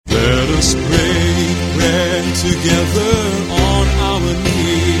together on our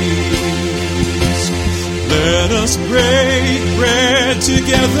knees. Let us break bread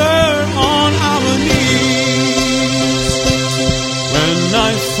together on our knees. When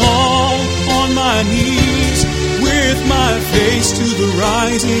I fall on my knees with my face to the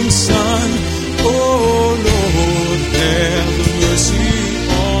rising sun, oh Lord, have mercy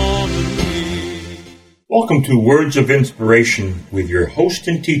on me. Welcome to Words of Inspiration with your host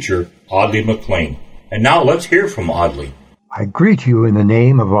and teacher, Audley McLean. And now let's hear from Audley. I greet you in the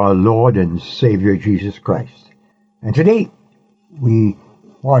name of our Lord and Savior Jesus Christ. And today we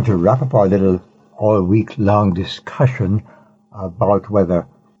want to wrap up our little all-week-long discussion about whether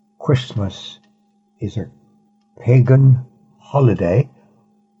Christmas is a pagan holiday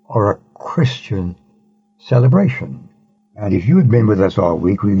or a Christian celebration. And if you had been with us all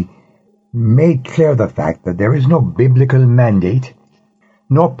week, we made clear the fact that there is no biblical mandate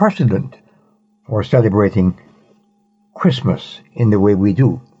nor precedent for celebrating Christmas in the way we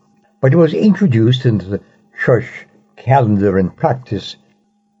do. But it was introduced into the church calendar and practice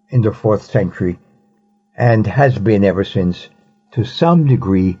in the 4th century and has been ever since, to some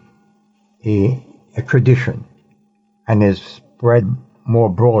degree, a tradition, and has spread more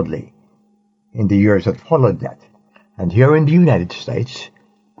broadly in the years that followed that. And here in the United States,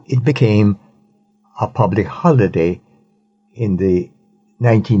 it became a public holiday in the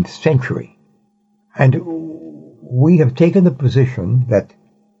 19th century. And we have taken the position that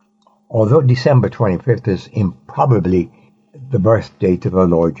although December 25th is improbably the birth date of our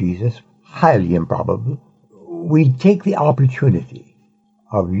Lord Jesus, highly improbable, we take the opportunity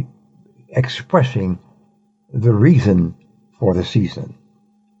of expressing the reason for the season,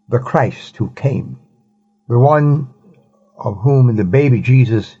 the Christ who came, the one of whom in the baby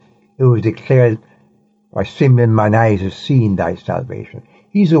Jesus it was declared by Simeon, mine eyes have seen thy salvation.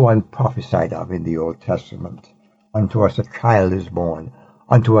 He's the one prophesied of in the Old Testament. Unto us a child is born,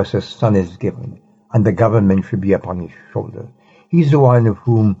 unto us a son is given, and the government should be upon his shoulder. He's the one of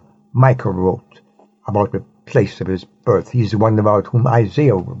whom Micah wrote about the place of his birth. He's the one about whom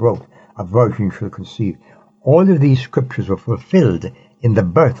Isaiah wrote, a virgin shall conceive. All of these scriptures were fulfilled in the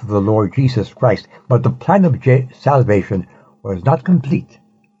birth of the Lord Jesus Christ, but the plan of salvation was not complete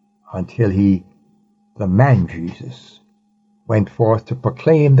until the man Jesus, went forth to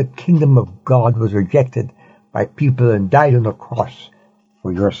proclaim the kingdom of God was rejected by people and died on the cross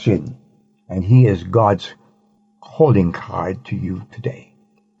for your sin. And he is God's calling card to you today.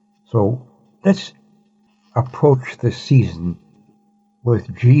 So let's approach this season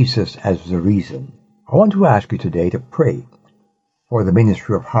with Jesus as the reason. I want to ask you today to pray for the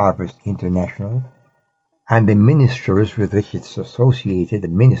ministry of Harvest International and the ministers with which it's associated, the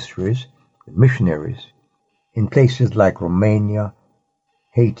ministries, the missionaries, in places like Romania,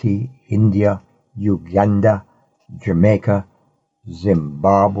 Haiti, India, Uganda, Jamaica,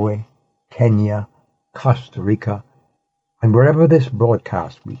 Zimbabwe, Kenya, Costa Rica, and wherever this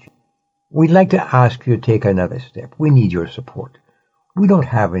broadcast reaches. We'd like to ask you to take another step. We need your support. We don't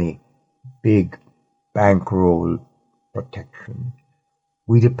have any big bankroll protection.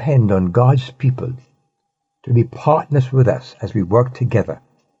 We depend on God's people to be partners with us as we work together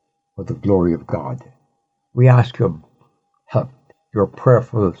for the glory of God. We ask your help, your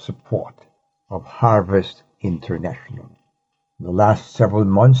prayerful support of Harvest International. In the last several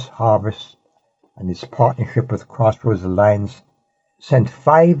months, Harvest and its partnership with Crossroads Alliance sent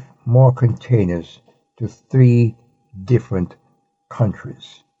 5 more containers to 3 different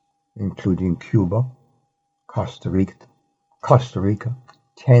countries, including Cuba, Costa Rica,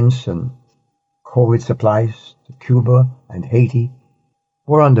 tents and COVID supplies to Cuba and Haiti.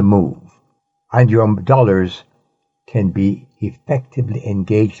 We're on the move, and your dollars can be effectively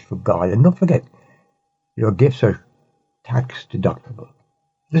engaged for God. And don't forget, your gifts are tax deductible.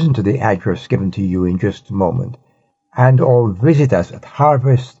 Listen to the address given to you in just a moment, and or visit us at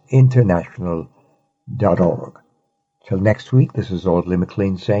harvestinternational.org. Till next week, this is Audley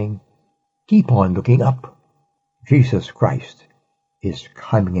McLean saying, keep on looking up. Jesus Christ is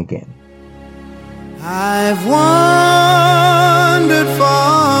coming again. I've wandered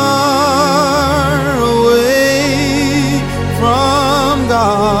far away from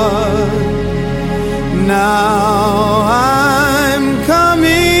God. Now I'm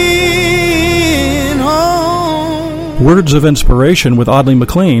coming home. Words of Inspiration with Audley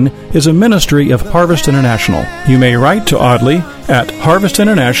McLean is a ministry of Harvest International. You may write to Audley at Harvest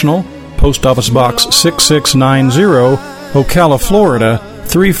International, Post Office Box 6690, Ocala, Florida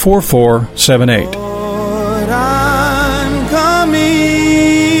 34478.